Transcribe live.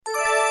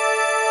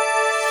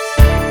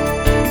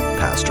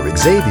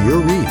Xavier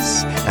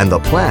Reese and the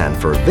plan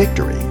for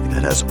victory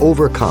that has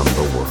overcome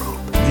the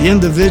world. The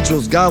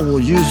individuals God will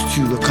use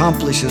to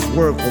accomplish His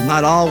work will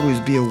not always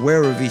be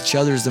aware of each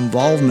other's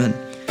involvement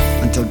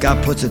until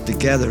God puts it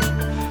together.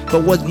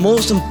 But what's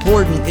most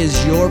important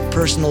is your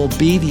personal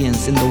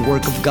obedience in the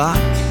work of God.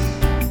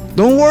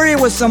 Don't worry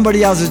what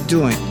somebody else is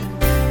doing.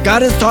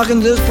 God is talking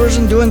to this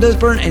person, doing this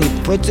person, and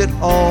He puts it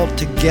all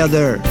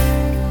together.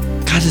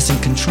 God is in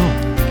control.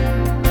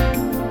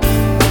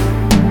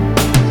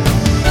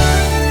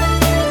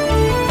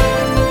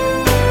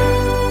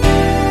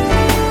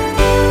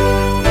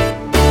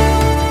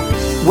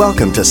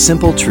 Welcome to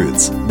Simple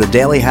Truths, the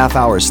daily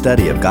half-hour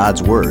study of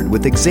God's Word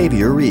with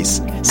Xavier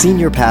Reese,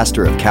 Senior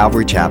Pastor of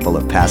Calvary Chapel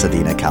of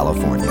Pasadena,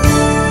 California.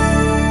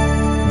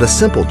 The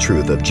simple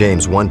truth of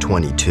James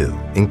 1:22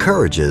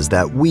 encourages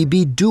that we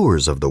be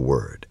doers of the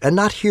Word and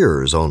not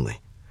hearers only.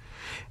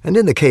 And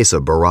in the case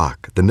of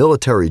Barak, the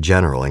military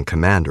general and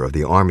commander of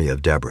the army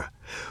of Deborah,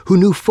 who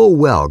knew full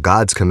well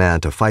God's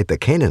command to fight the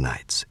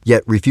Canaanites,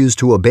 yet refused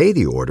to obey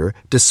the order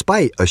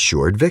despite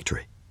assured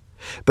victory.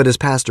 But as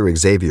Pastor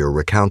Xavier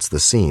recounts the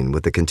scene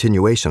with the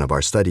continuation of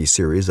our study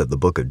series of the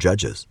book of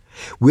Judges,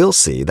 we'll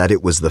see that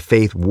it was the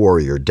faith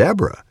warrior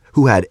Deborah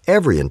who had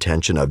every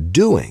intention of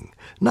doing,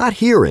 not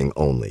hearing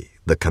only,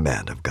 the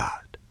command of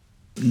God.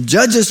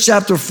 Judges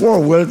chapter 4,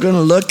 we're going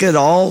to look at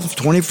all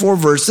 24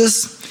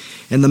 verses.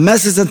 And the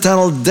message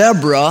entitled,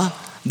 Deborah,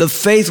 the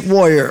faith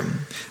warrior.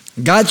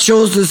 God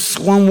chose this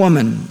one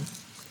woman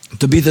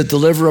to be the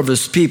deliverer of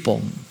His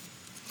people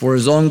for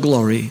His own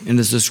glory, and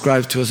is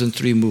described to us in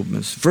three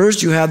movements.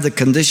 First, you have the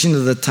condition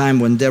of the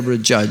time when Deborah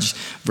judged,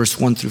 verse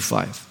 1 through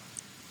 5.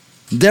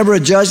 Deborah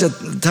judged at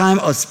the time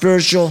of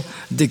spiritual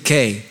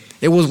decay.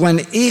 It was when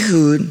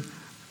Ehud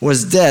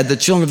was dead, the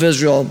children of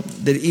Israel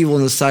did evil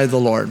in the sight of the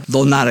Lord.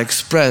 Though not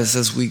expressed,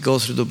 as we go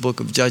through the book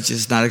of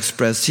Judges, not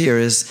expressed here,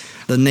 is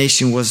the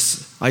nation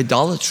was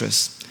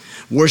idolatrous,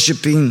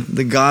 worshiping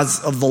the gods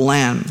of the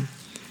land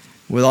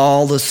with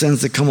all the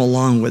sins that come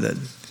along with it.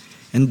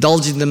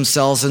 Indulging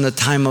themselves in the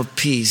time of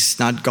peace,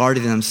 not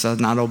guarding themselves,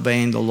 not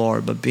obeying the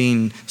Lord, but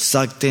being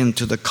sucked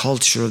into the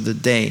culture of the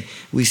day.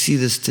 We see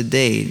this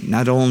today,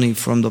 not only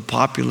from the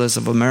populace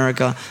of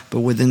America,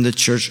 but within the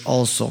church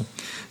also.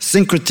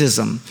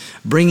 Syncretism,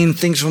 bringing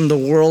things from the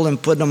world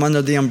and putting them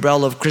under the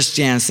umbrella of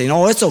Christianity, saying,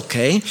 oh, it's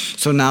okay.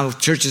 So now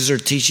churches are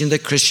teaching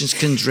that Christians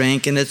can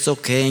drink and it's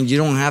okay, and you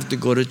don't have to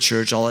go to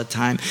church all the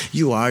time.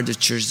 You are the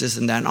church, this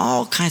and that, and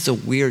all kinds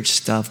of weird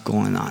stuff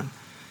going on.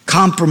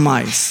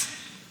 Compromise.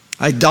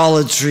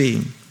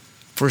 Idolatry,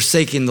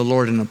 forsaking the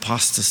Lord in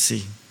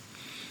apostasy.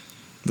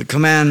 The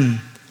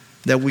command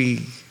that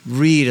we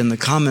read and the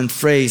common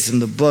phrase in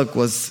the book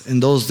was,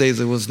 in those days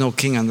there was no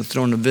king on the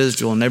throne of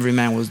Israel, and every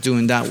man was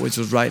doing that which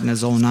was right in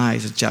his own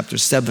eyes, in chapter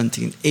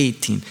 17,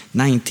 18,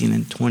 19,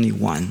 and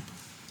 21.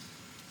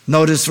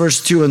 Notice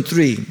verse 2 and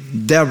 3.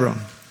 Deborah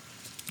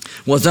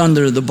was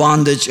under the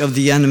bondage of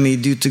the enemy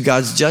due to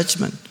God's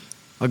judgment.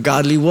 A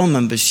godly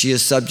woman, but she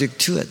is subject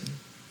to it.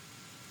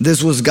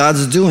 This was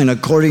God's doing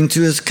according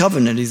to His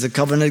covenant. He's a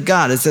covenant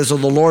God. It says, so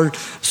the Lord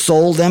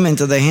sold them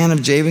into the hand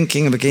of Jabin,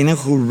 king of Canaan,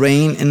 who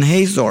reigned in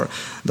Hazor.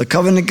 The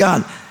covenant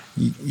God,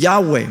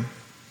 Yahweh,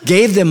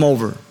 gave them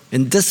over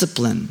in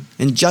discipline,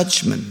 in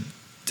judgment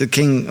to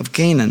king of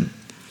Canaan.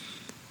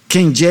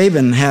 King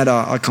Jabin had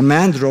a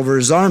commander over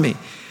his army,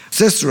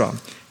 Sisera.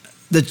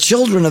 The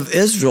children of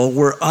Israel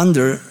were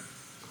under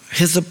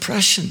his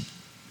oppression.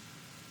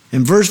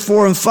 In verse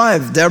 4 and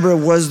 5, Deborah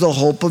was the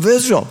hope of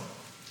Israel.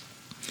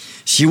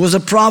 She was a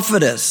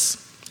prophetess.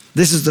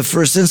 This is the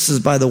first instance,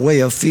 by the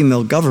way, of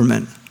female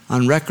government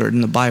on record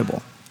in the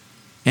Bible.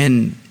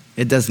 And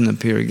it doesn't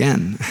appear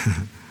again.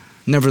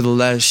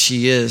 Nevertheless,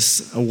 she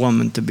is a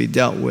woman to be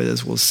dealt with,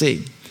 as we'll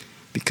see,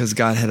 because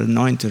God had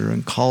anointed her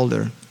and called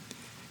her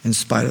in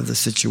spite of the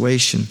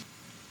situation.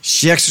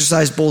 She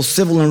exercised both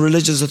civil and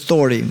religious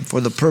authority for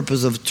the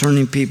purpose of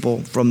turning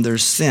people from their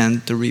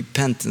sin to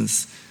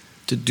repentance,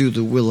 to do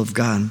the will of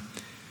God.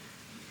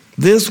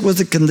 This was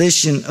the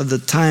condition of the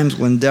times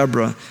when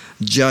Deborah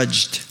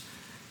judged.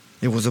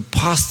 It was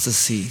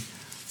apostasy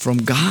from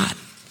God.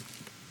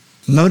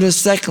 Notice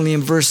secondly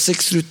in verse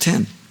 6 through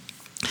 10,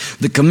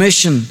 the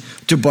commission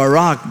to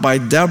Barak by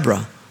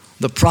Deborah,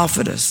 the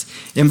prophetess.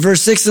 In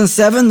verse 6 and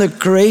 7, the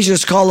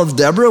courageous call of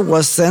Deborah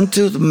was sent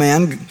to the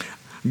man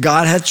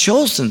God had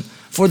chosen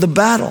for the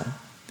battle.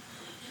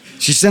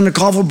 She sent a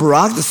call for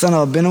Barak, the son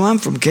of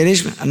Abinoam from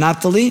Kadesh,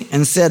 Naphtali,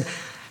 and said,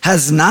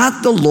 has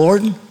not the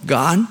Lord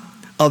God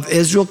of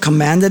Israel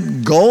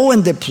commanded, go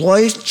and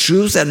deploy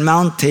troops at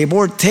Mount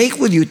Tabor. Take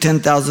with you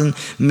 10,000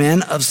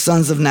 men of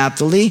sons of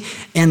Naphtali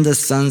and the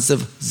sons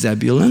of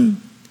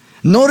Zebulun.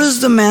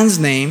 Notice the man's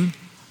name,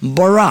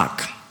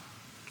 Barak.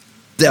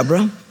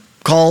 Deborah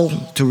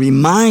called to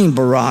remind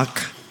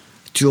Barak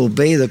to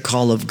obey the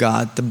call of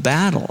God to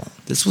battle.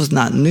 This was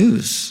not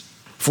news,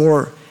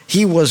 for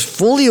he was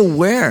fully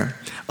aware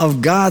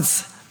of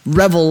God's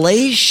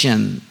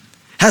revelation.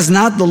 Has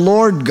not the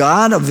Lord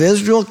God of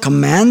Israel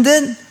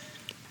commanded?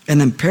 An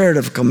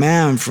imperative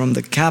command from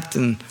the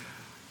captain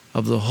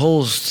of the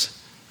host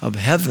of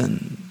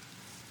heaven.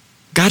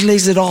 God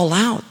lays it all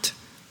out.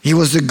 He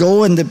was to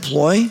go and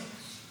deploy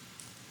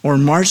or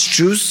march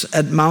troops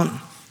at Mount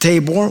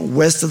Tabor,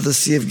 west of the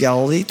Sea of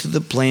Galilee, to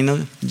the plain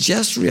of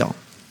Jezreel.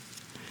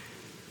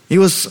 He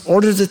was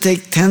ordered to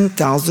take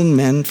 10,000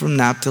 men from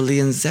Naphtali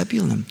and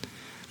Zebulun.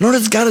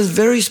 Notice God is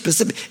very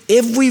specific.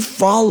 If we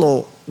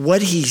follow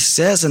what he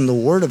says in the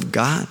Word of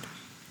God,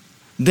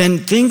 then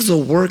things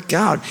will work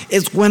out.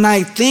 It's when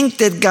I think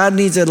that God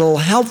needs a little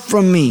help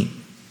from me,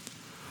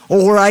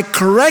 or where I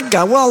correct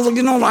God. Well,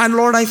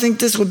 Lord, I think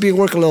this would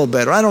work a little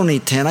better. I don't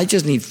need 10, I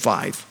just need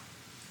 5.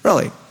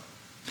 Really.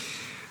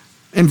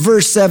 In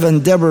verse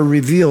 7, Deborah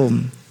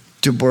revealed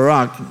to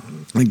Barak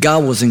that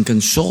God was in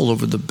control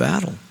over the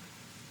battle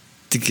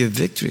to give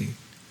victory.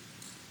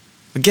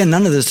 Again,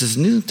 none of this is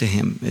new to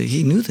him.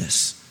 He knew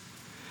this.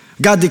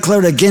 God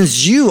declared,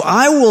 against you,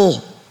 I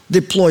will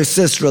deploy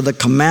Sisera, the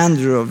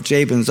commander of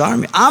Jabin's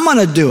army. I'm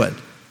going to do it.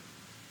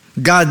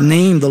 God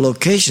named the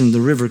location,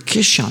 the river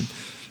Kishon.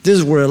 This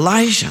is where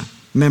Elijah,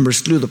 remember,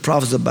 slew the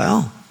prophets of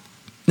Baal.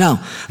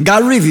 Now,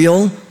 God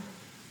revealed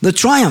the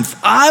triumph.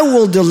 I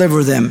will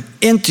deliver them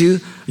into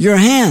your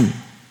hand.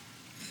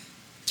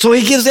 So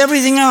he gives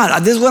everything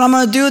out. This is what I'm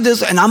going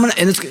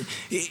to do.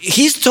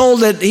 He's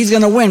told that he's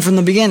going to win from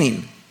the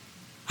beginning.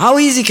 How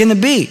easy can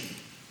it be?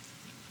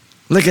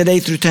 Look at 8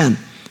 through 10.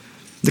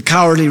 The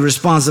cowardly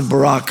response of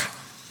Barak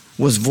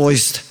was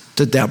voiced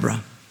to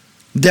Deborah.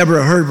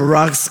 Deborah heard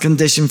Barak's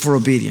condition for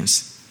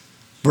obedience.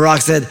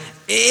 Barak said,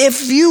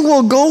 if you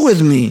will go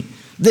with me,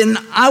 then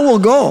I will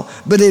go.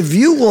 But if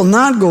you will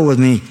not go with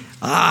me,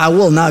 I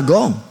will not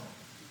go.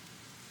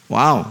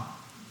 Wow.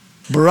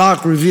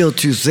 Barak revealed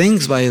 2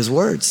 things by his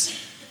words.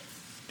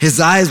 His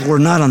eyes were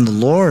not on the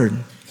Lord,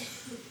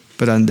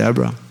 but on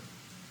Deborah.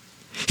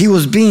 He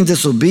was being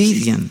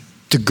disobedient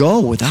to go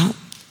without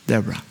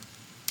Deborah.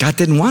 God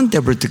didn't want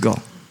Deborah to go.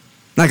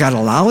 Now, God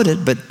allowed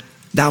it, but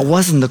that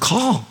wasn't the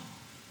call.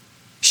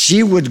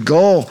 She would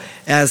go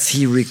as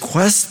he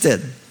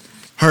requested.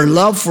 Her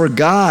love for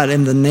God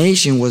and the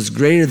nation was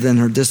greater than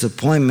her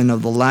disappointment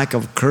of the lack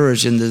of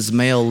courage in this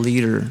male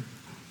leader.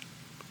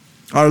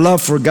 Our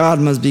love for God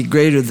must be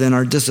greater than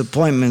our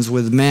disappointments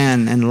with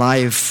man and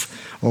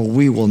life, or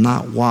we will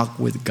not walk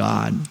with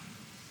God.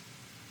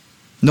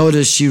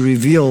 Notice she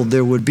revealed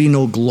there would be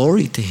no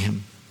glory to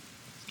him.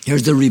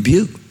 Here's the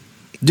rebuke.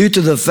 Due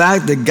to the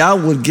fact that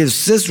God would give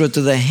Sisera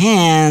to the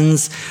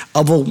hands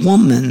of a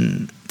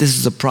woman. This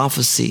is a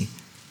prophecy.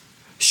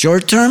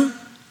 Short term,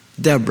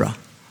 Deborah.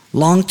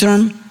 Long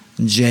term,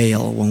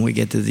 jail when we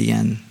get to the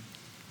end.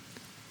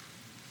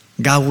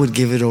 God would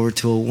give it over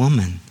to a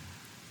woman.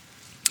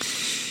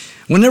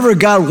 Whenever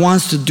God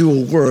wants to do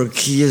a work,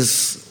 he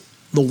is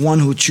the one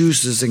who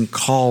chooses and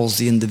calls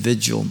the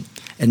individual,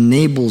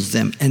 enables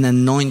them, and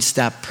anoints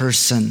that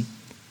person.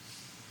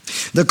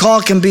 The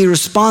call can be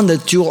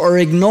responded to or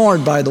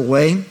ignored, by the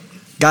way.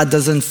 God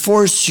doesn't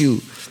force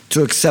you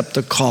to accept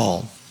a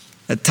call.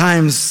 At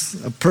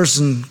times, a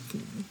person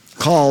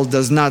called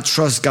does not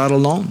trust God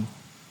alone.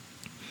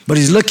 But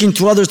he's looking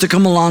to others to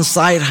come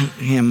alongside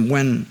him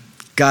when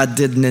God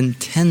didn't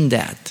intend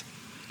that.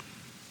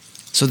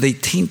 So they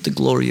taint the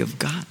glory of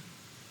God.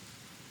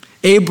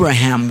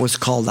 Abraham was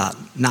called out,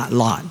 not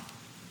Lot.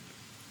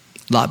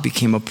 Lot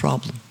became a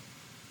problem.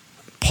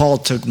 Paul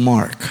took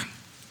Mark.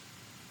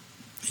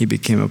 He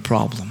became a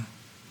problem.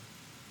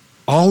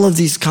 All of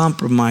these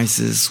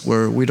compromises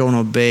where we don't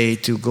obey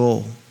to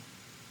go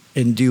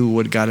and do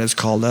what God has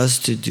called us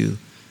to do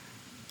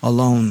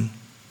alone,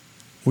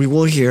 we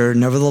will hear,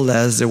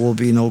 nevertheless, there will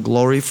be no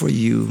glory for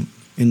you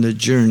in the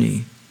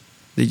journey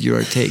that you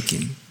are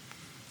taking.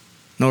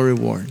 No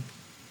reward.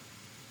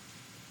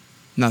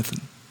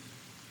 Nothing.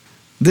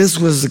 This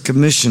was the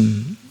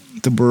commission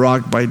to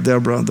Barak by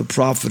Deborah, the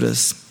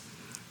prophetess.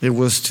 It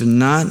was to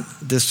not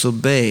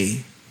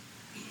disobey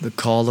the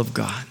call of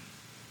God.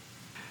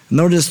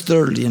 Notice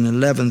thirdly in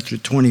 11 through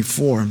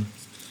 24,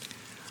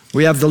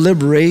 we have the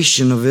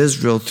liberation of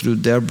Israel through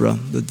Deborah,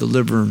 the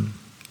deliverer.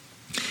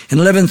 In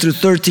 11 through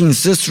 13,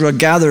 Sisera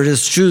gathered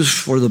his troops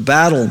for the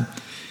battle.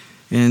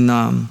 In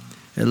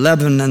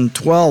 11 and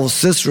 12,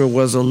 Sisera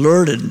was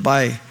alerted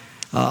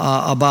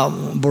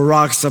about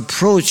Barak's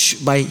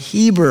approach by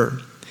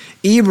Heber.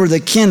 Eber the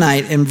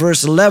Kenite, in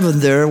verse 11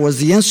 there, was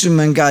the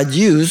instrument God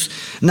used.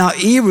 Now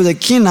Eber the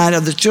Kenite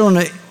of the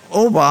children of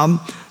Obab,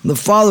 the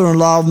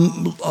father-in-law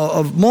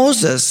of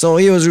Moses, so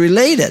he was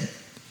related.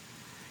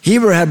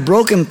 Heber had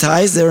broken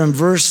ties there in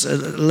verse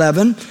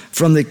 11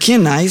 from the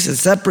Kenites, and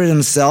separated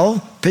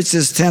himself, pitched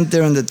his tent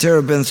there in the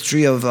terebinth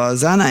tree of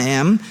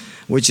Zanaim,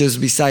 which is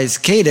besides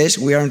Kadesh.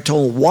 We aren't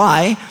told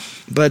why,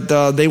 but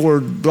they were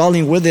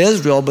dwelling with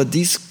Israel, but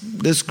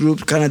this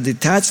group kind of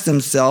detached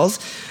themselves.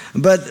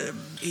 But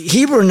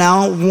Heber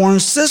now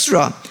warns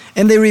Sisera,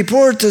 and they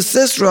report to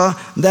Sisera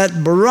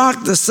that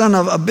Barak, the son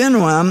of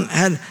Abinoam,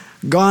 had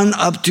gone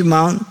up to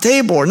Mount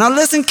Tabor. Now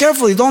listen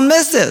carefully, don't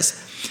miss this.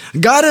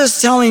 God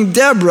is telling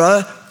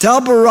Deborah tell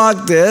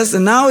Barak this,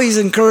 and now he's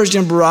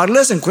encouraging Barak,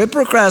 listen, quit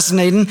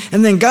procrastinating.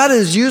 And then God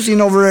is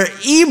using over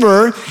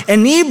Eber,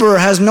 and Eber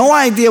has no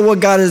idea what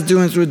God is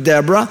doing through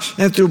Deborah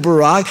and through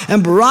Barak.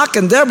 And Barak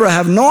and Deborah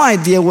have no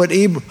idea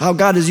how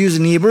God is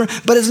using Eber,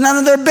 but it's none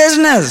of their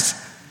business.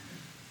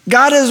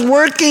 God is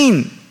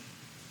working.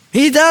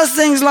 He does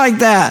things like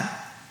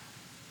that.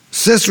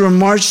 Sisera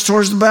marched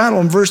towards the battle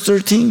in verse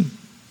 13.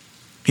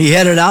 He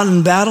headed out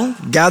in battle,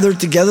 gathered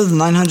together the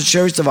 900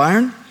 chariots of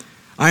iron.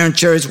 Iron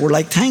chariots were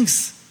like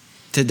tanks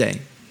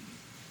today.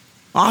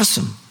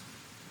 Awesome.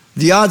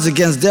 The odds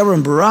against Deborah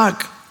and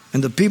Barak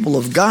and the people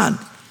of God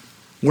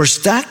were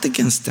stacked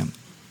against them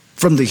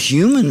from the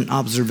human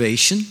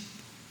observation.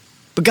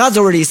 But God's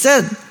already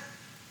said,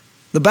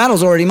 the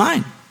battle's already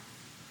mine.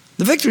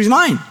 The victory's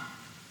mine.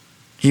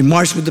 He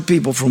marched with the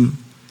people from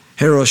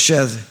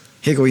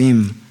Harosheth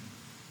Hagoyim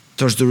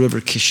towards the river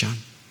Kishon,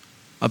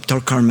 up to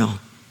Carmel.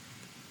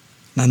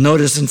 Now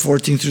notice in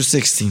 14 through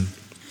 16,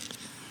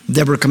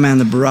 Deborah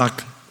commanded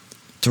Barak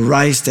to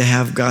rise to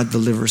have God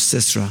deliver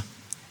Sisera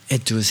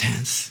into his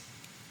hands.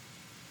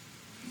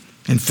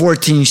 In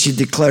 14, she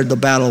declared the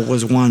battle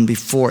was won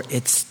before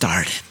it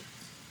started.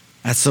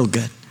 That's so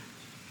good.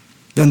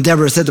 Then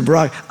Deborah said to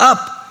Barak, up,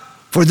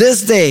 for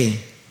this day,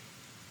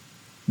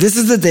 this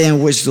is the day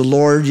in which the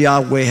Lord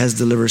Yahweh has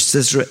delivered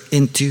Sisera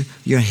into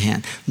your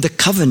hand. The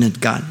covenant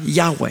God,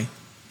 Yahweh.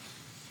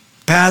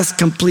 Past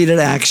completed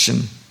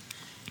action,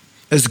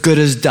 as good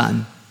as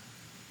done.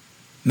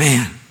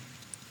 Man.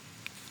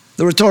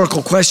 The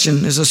rhetorical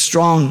question is a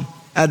strong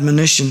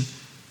admonition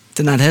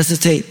to not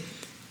hesitate.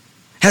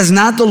 Has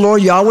not the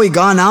Lord Yahweh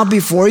gone out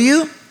before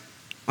you?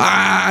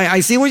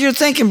 I see what you're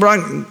thinking,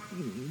 bro.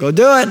 Go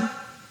do it.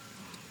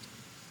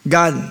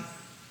 God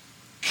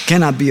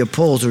cannot be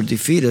opposed or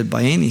defeated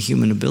by any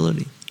human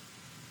ability.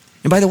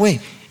 And by the way,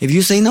 if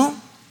you say no,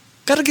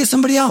 got to get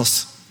somebody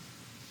else.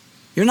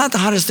 You're not the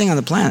hottest thing on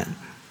the planet.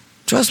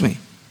 Trust me,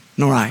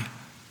 nor I.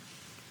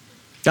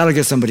 Got to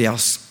get somebody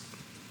else.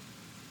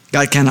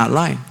 God cannot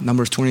lie.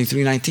 Numbers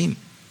 23:19.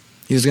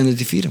 He was going to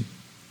defeat him.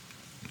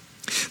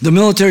 The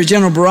military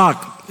general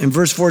Barak, in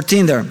verse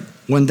 14 there,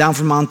 went down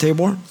from Mount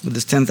Tabor with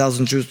his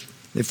 10,000 troops.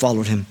 They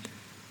followed him.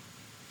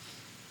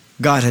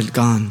 God had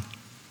gone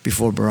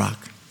before Barak.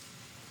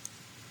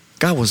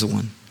 God was the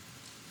one.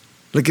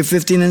 Look at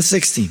 15 and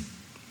 16.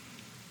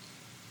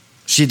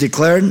 She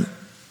declared,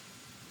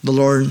 the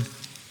Lord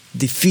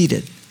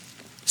defeated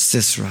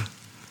Sisera.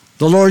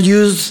 The Lord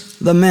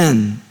used the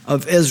men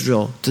of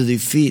Israel to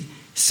defeat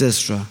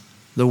Sisera.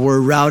 The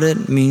word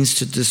routed means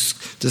to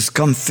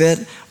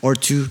discomfit or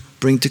to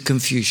bring to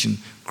confusion,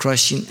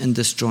 crushing and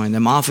destroying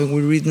them. Often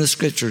we read in the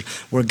scriptures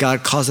where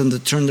God caused them to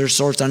turn their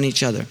swords on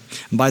each other.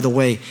 And by the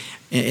way,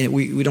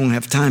 we don't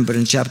have time, but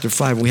in chapter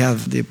 5 we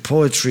have the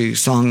poetry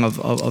song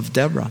of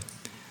Deborah,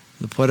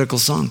 the poetical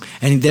song.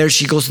 And there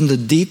she goes into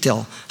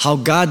detail how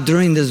God,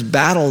 during this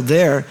battle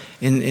there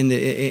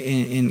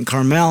in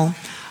Carmel,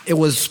 it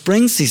was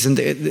spring season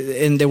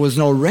and there was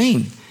no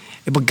rain.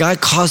 But God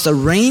caused a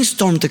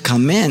rainstorm to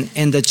come in,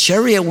 and the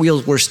chariot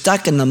wheels were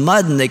stuck in the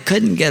mud and they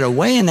couldn't get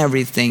away and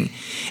everything.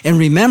 And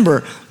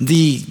remember,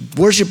 the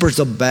worshipers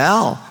of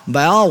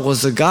Baal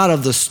was the god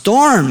of the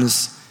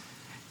storms.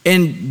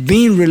 And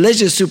being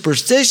religious,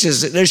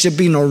 superstitious, there should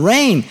be no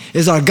rain.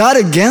 Is our God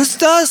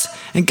against us?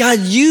 And God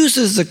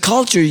uses the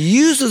culture,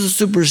 uses the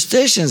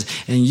superstitions,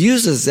 and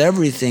uses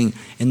everything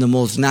in the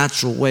most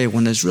natural way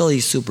when it's really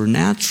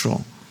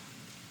supernatural.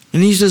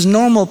 And he uses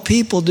normal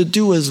people to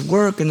do his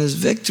work and his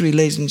victory,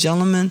 ladies and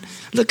gentlemen.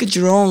 Look at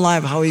your own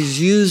life, how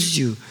he's used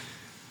you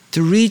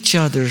to reach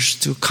others,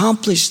 to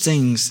accomplish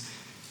things.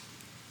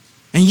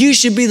 And you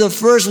should be the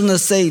first one to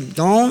say,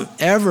 don't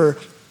ever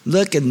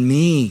look at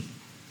me.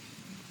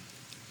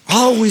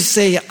 Always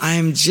say,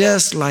 I'm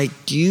just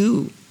like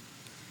you.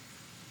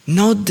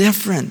 No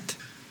different.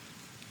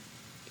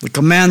 The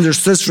commander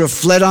Sisera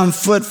fled on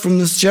foot from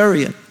the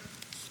chariot.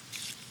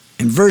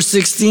 In verse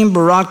 16,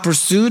 Barak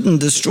pursued and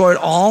destroyed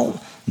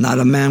all. Not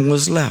a man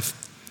was left.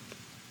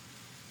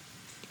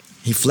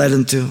 He fled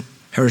into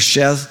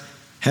Harosheth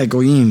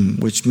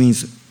Hagoyim, which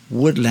means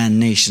woodland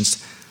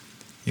nations.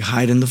 You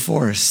hide in the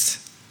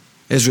forest.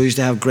 Israel used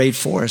to have great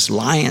forests,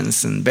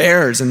 lions and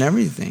bears and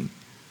everything.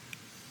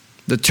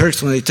 The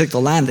Turks, when they took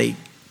the land, they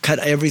cut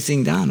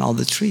everything down, all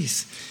the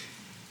trees.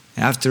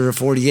 After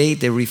 48,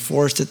 they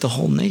reforested the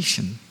whole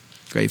nation.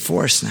 Great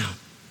forest now.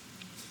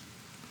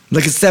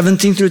 Look at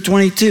 17 through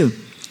 22.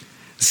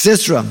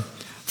 Sisera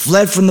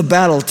fled from the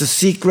battle to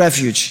seek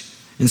refuge.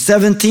 In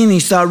 17, he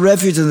sought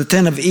refuge in the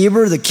tent of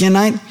Eber, the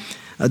Kenite,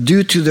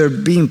 due to there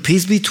being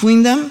peace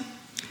between them.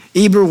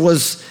 Eber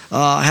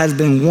had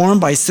been warned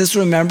by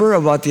Sisera, remember,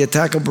 about the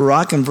attack of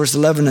Barak in verse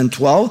 11 and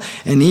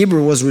 12. And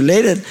Eber was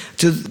related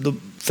to the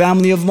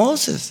family of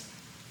Moses.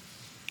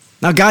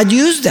 Now, God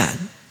used that.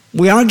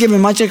 We aren't given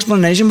much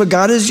explanation, but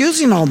God is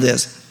using all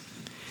this.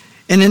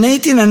 And in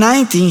 18 and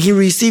 19, he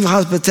received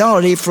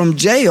hospitality from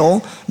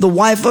Jael, the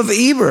wife of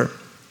Eber.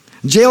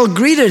 Jael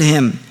greeted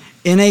him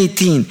in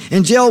 18.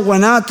 And Jael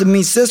went out to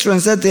meet Sisera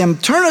and said to him,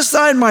 turn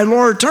aside, my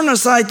lord, turn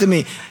aside to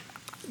me.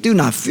 Do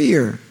not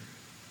fear.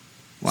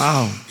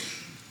 Wow.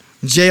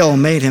 Jael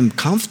made him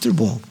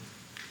comfortable.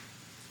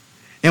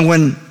 And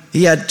when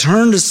he had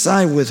turned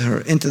aside with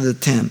her into the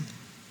tent,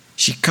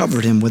 she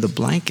covered him with a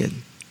blanket.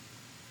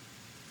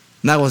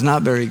 And that was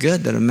not very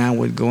good, that a man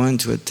would go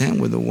into a tent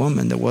with a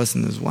woman that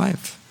wasn't his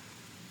wife.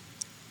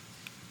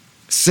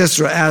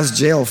 Sisera asked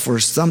Jael for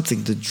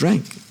something to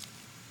drink.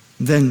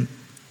 Then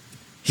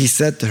he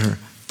said to her,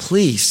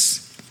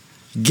 "Please,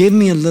 give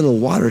me a little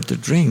water to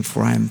drink,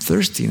 for I am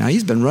thirsty." Now,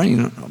 he's been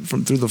running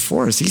through the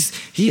forest.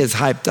 He is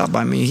hyped up.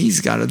 I mean,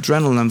 he's got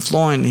adrenaline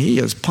flowing. He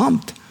is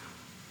pumped.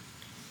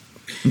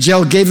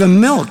 Jael gave him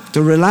milk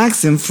to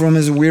relax him from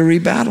his weary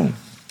battle.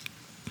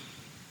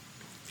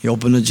 He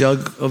opened a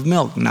jug of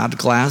milk, not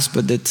glass,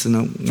 but it's in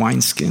a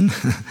wineskin,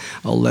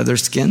 a leather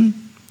skin.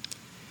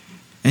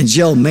 And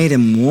Jael made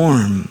him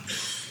warm,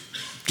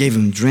 gave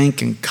him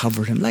drink, and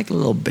covered him like a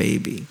little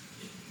baby.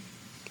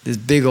 This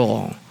big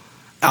old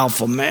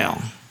alpha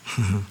male,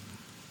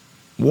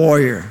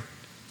 warrior.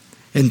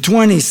 In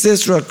 20,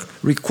 Sisera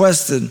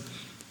requested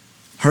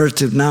her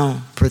to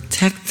now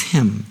protect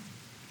him.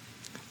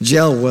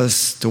 Jael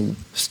was to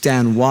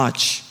stand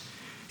watch.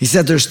 He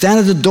said, "There, stand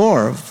at the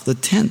door of the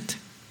tent."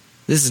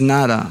 This is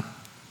not a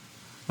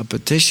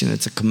petition,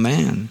 it's a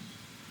command.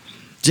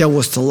 Jael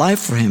was to lie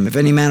for him. If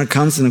any man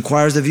comes and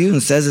inquires of you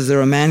and says, "Is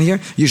there a man here?"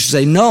 you should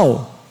say,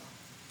 "No."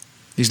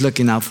 He's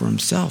looking out for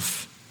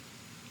himself.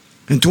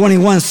 In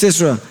 21,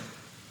 Sisera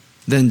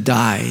then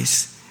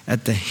dies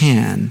at the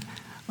hand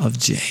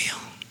of Jael.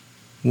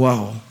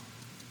 Whoa.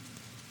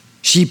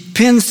 She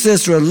pinned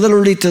Sisera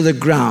literally to the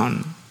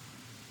ground,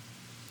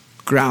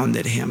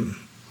 grounded him.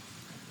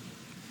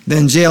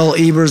 Then Jael,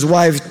 Eber's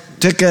wife,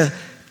 took a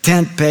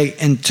tent peg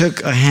and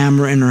took a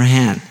hammer in her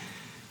hand.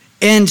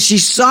 And she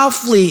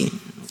softly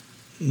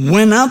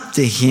went up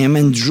to him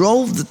and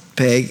drove the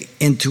peg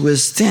into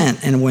his tent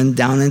and went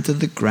down into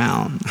the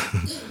ground.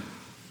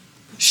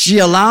 She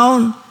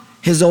allowed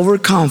his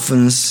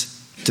overconfidence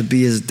to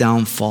be his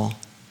downfall.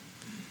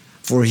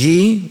 For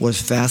he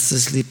was fast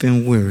asleep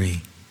and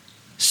weary,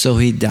 so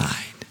he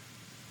died.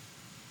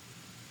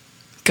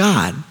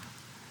 God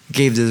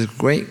gave this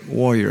great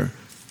warrior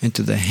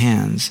into the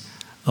hands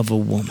of a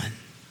woman.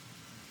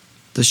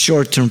 The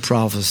short-term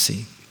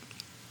prophecy,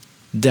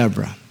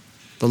 Deborah.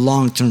 The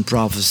long-term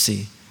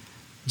prophecy,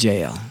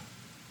 Jael.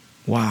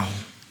 Wow.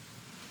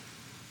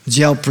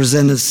 Jael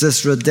presented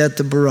Sisera dead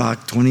to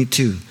Barak,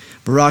 22.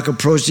 Barak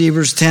approached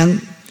Eber's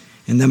tent,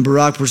 and then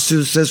Barak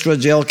pursued Sisera.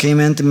 Jael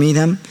came in to meet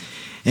him,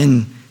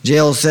 and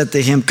Jael said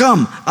to him,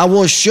 "Come, I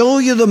will show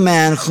you the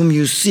man whom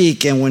you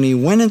seek." And when he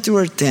went into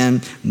her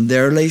tent,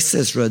 there lay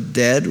Sisera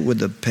dead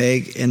with a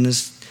peg in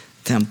his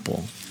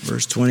temple.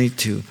 Verse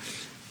 22.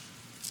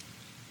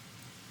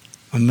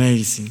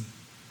 Amazing.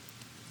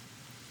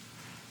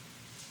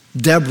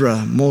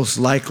 Deborah most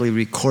likely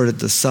recorded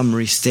the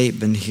summary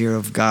statement here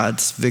of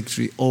God's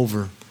victory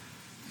over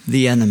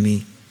the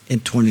enemy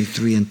in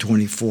 23 and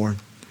 24.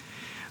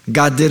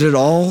 God did it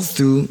all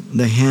through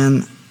the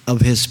hand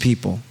of his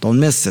people. Don't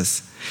miss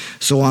this.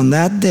 So on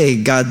that day,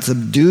 God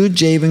subdued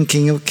Jabin,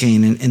 king of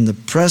Canaan, in the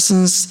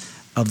presence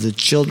of the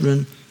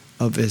children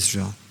of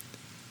Israel.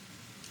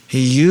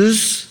 He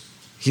used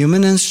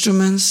human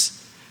instruments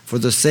for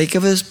the sake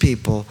of his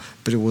people,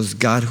 but it was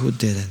God who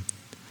did it.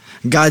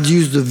 God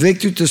used the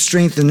victory to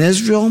strengthen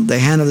Israel. The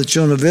hand of the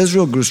children of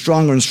Israel grew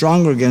stronger and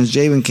stronger against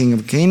Jabin, king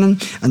of Canaan,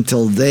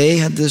 until they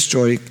had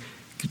destroyed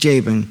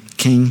Jabin,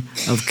 king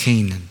of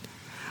Canaan.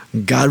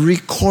 God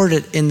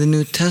recorded in the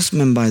New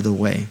Testament, by the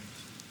way,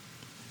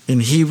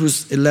 in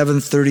Hebrews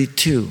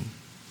 11:32,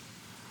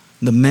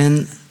 the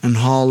men and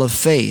hall of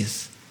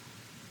faith,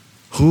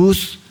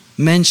 who's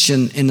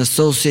mentioned in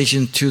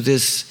association to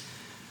this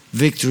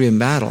victory in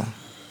battle?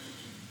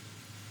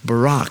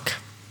 Barak,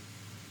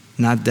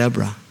 not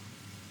Deborah.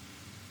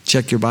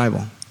 Check your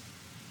Bible.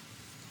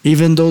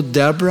 Even though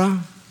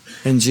Deborah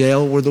and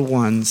Jael were the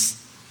ones,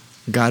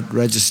 God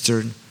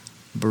registered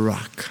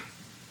Barak.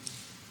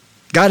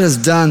 God has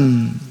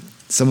done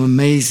some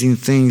amazing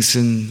things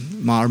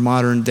in our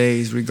modern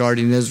days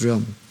regarding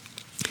Israel.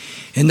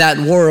 In that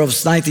war of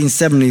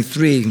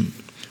 1973,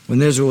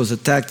 when Israel was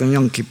attacked on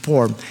Yom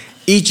Kippur,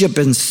 Egypt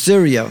and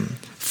Syria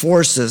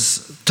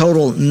forces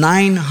totaled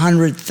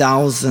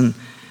 900,000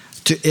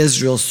 to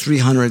Israel's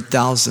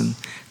 300,000.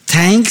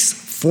 Tanks,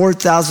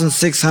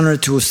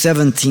 4,600 to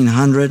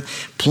 1,700.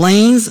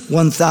 Planes,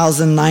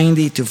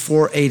 1,090 to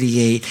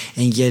 488.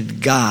 And yet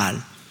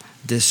God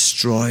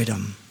destroyed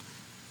them.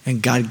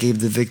 And God gave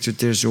the victory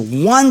to Israel.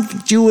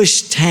 One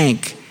Jewish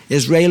tank,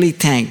 Israeli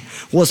tank,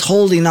 was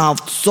holding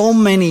off so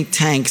many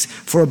tanks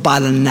for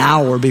about an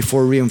hour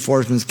before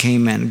reinforcements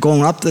came in,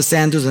 going up the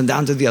sand dunes and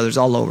down to the others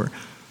all over.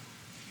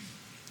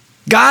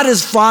 God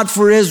has fought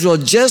for Israel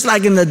just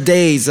like in the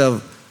days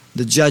of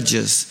the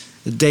judges,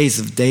 the days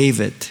of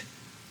David.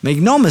 Make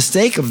no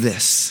mistake of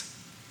this.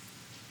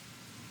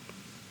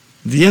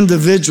 The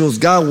individuals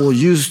God will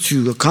use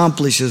to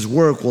accomplish his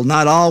work will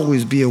not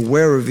always be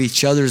aware of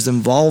each other's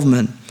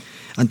involvement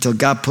until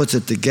God puts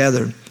it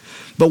together.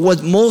 But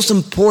what's most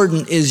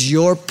important is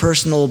your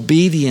personal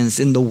obedience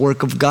in the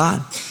work of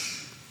God.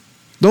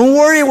 Don't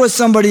worry what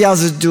somebody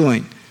else is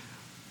doing.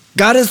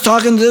 God is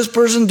talking to this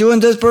person, doing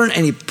this person,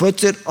 and he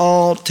puts it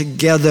all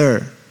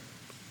together.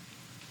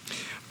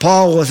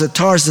 Paul was at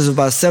Tarsus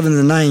about 7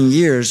 to 9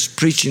 years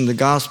preaching the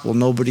gospel.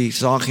 Nobody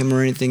saw him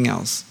or anything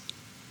else.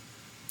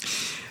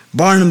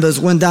 Barnabas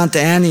went down to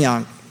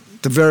Antioch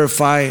to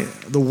verify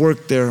the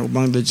work there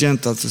among the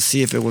Gentiles to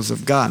see if it was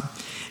of God.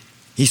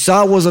 He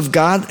saw it was of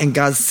God, and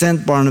God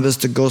sent Barnabas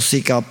to go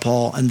seek out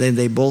Paul, and then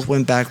they both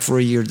went back for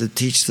a year to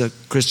teach the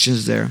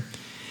Christians there.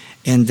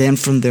 And then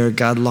from there,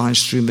 God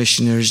launched 3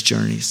 missionaries'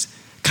 journeys.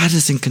 God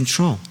is in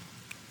control.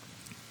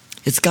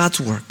 It's God's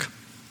work.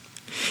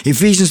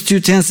 Ephesians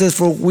 2:10 says,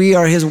 "For we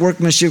are his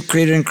workmanship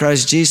created in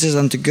Christ Jesus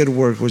unto good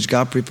work, which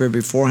God prepared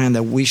beforehand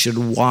that we should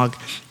walk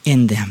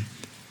in them."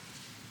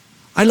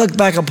 I look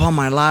back upon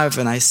my life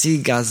and I see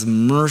God's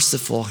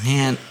merciful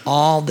hand,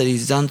 all that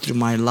he's done through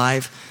my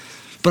life.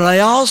 But I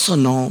also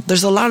know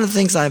there's a lot of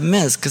things I've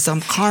missed because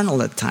I'm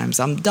carnal at times.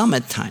 I'm dumb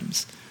at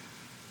times.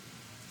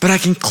 But I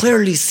can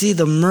clearly see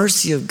the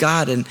mercy of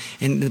God and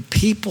the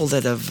people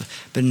that have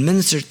been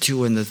ministered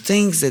to and the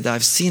things that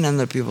I've seen in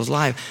other people's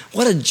lives.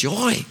 What a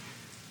joy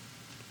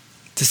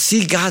to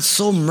see God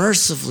so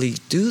mercifully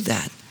do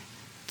that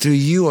through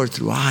you or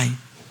through I.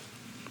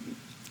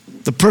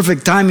 The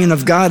perfect timing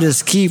of God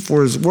is key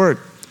for his work.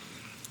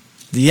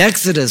 The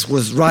Exodus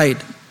was right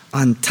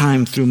on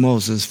time through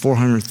Moses,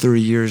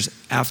 430 years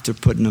after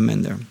putting them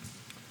in there.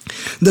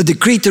 The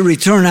decree to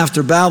return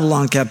after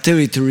Babylon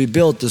captivity to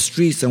rebuild the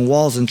streets and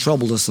walls in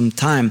troublesome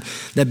time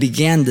that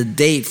began the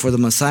date for the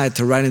Messiah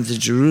to ride into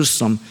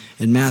Jerusalem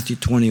in Matthew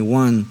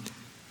 21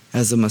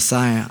 as the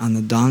Messiah on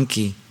the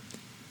donkey.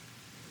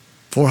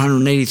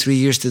 483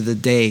 years to the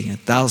day,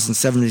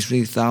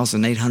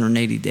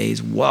 1,073,880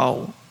 days.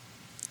 Whoa.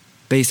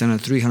 Based on a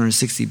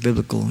 360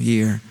 biblical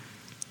year.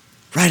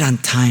 Right on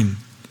time.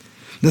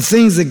 The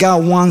things that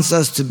God wants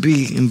us to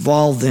be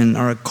involved in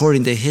are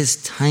according to his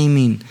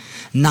timing,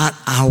 not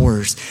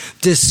ours.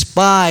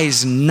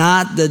 Despise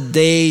not the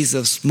days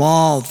of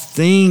small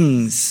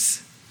things.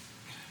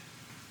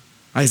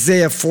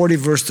 Isaiah 40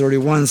 verse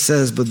 31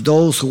 says, "But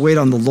those who wait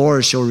on the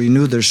Lord shall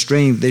renew their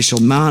strength. They shall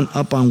mount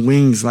up on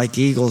wings like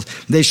eagles.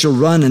 They shall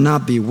run and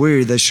not be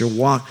weary. They shall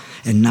walk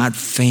and not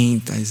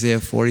faint." Isaiah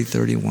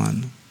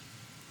 40:31.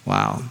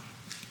 Wow.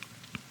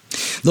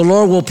 The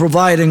Lord will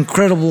provide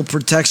incredible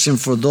protection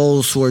for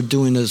those who are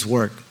doing his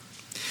work.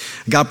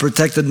 God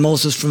protected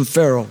Moses from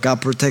Pharaoh.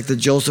 God protected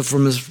Joseph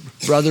from his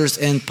brothers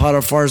and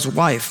Potiphar's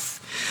wife.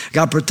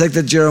 God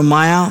protected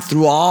Jeremiah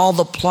through all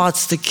the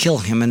plots to kill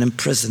him and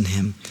imprison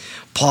him.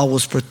 Paul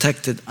was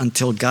protected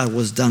until God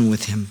was done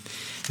with him.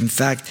 In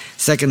fact,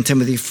 2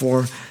 Timothy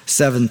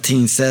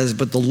 4:17 says,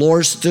 "But the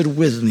Lord stood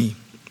with me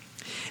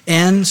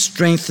and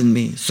strengthened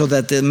me so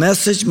that the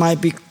message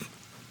might be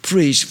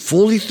preached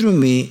fully through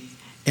me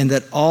and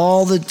that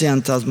all the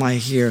Gentiles might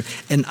hear.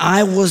 And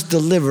I was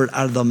delivered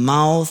out of the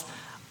mouth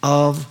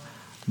of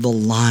the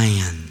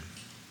lion."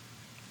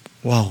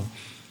 Wow.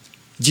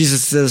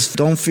 Jesus says,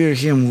 don't fear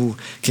him who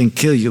can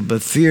kill you,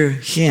 but fear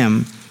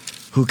him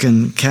who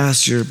can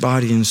cast your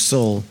body and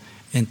soul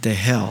into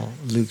hell.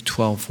 Luke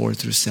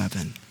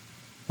 12:4-7.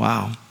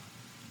 Wow.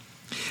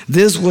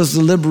 This was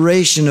the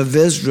liberation of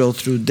Israel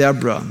through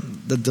Deborah,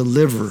 the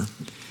deliverer.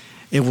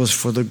 It was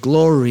for the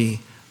glory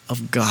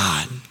of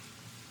God.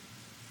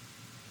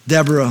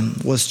 Deborah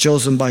was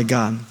chosen by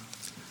God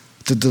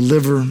to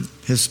deliver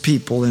his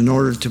people in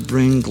order to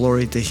bring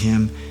glory to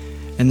him,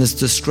 and is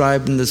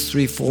described in this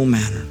threefold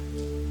manner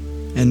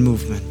and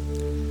movement.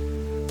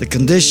 The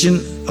condition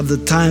of the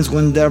times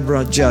when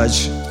Deborah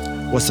judged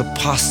was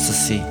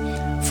apostasy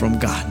from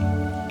God.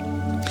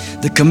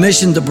 The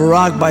commission to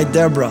Barak by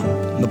Deborah,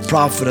 the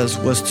prophetess,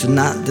 was to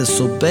not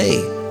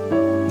disobey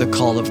the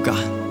call of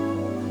God.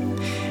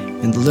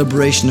 And the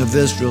liberation of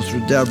Israel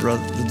through Deborah,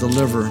 the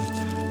deliverer,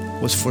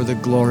 was for the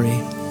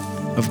glory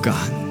of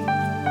God.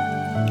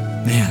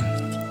 Man,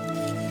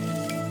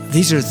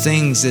 these are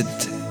things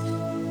that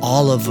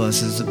all of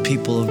us as the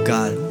people of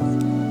God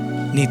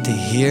need to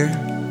hear,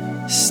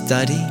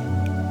 study,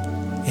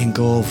 and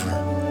go over.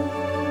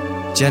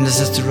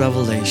 Genesis to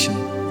Revelation,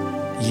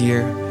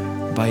 year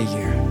by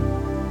year.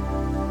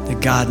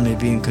 That God may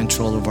be in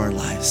control of our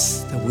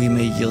lives, that we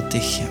may yield to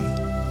him.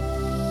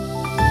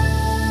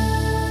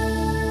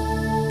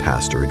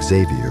 Pastor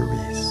Xavier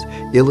Reese,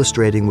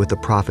 illustrating with the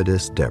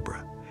prophetess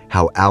Deborah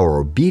how our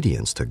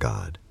obedience to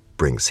God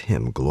brings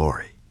him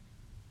glory.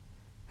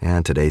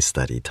 And today's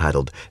study,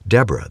 titled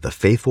Deborah, the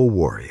Faithful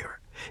Warrior,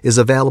 is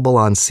available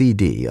on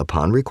CD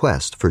upon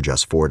request for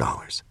just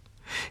 $4.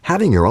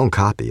 Having your own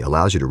copy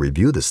allows you to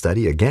review the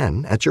study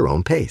again at your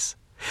own pace.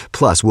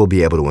 Plus, we'll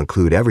be able to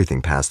include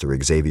everything Pastor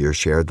Xavier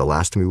shared the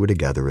last time we were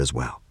together as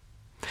well.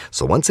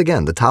 So once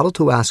again, the title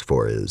to ask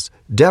for is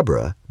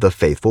Deborah, the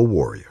Faithful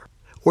Warrior,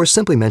 or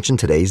simply mention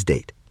today's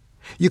date.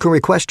 You can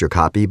request your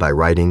copy by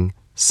writing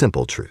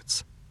Simple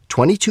Truths,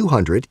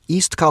 2200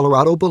 East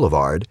Colorado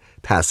Boulevard,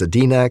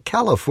 Pasadena,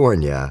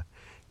 California,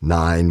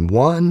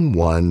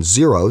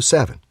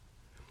 91107.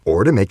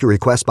 Or to make your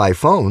request by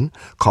phone,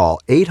 call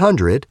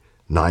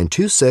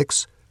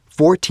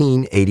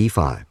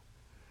 800-926-1485.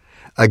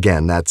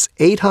 Again, that's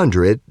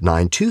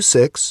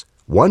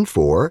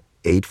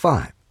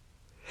 800-926-1485.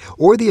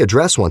 Or the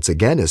address once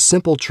again is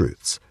Simple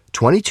Truths,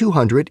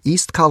 2200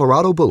 East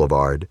Colorado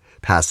Boulevard,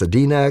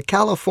 Pasadena,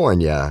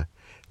 California,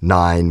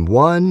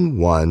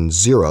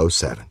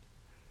 91107.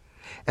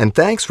 And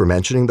thanks for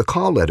mentioning the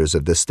call letters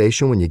of this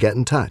station when you get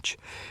in touch.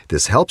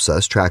 This helps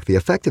us track the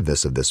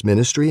effectiveness of this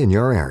ministry in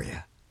your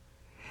area.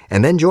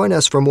 And then join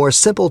us for more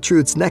Simple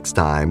Truths next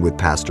time with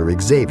Pastor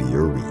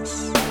Xavier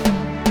Reese.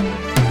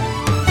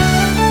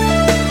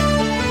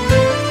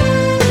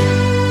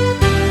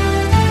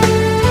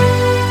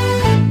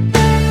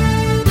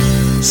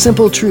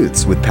 Simple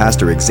Truths with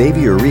Pastor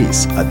Xavier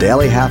Reese, a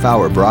daily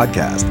half-hour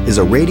broadcast, is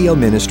a radio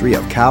ministry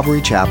of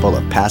Calvary Chapel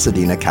of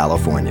Pasadena,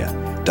 California.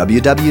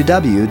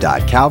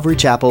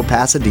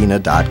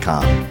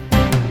 www.calvarychapelpasadena.com.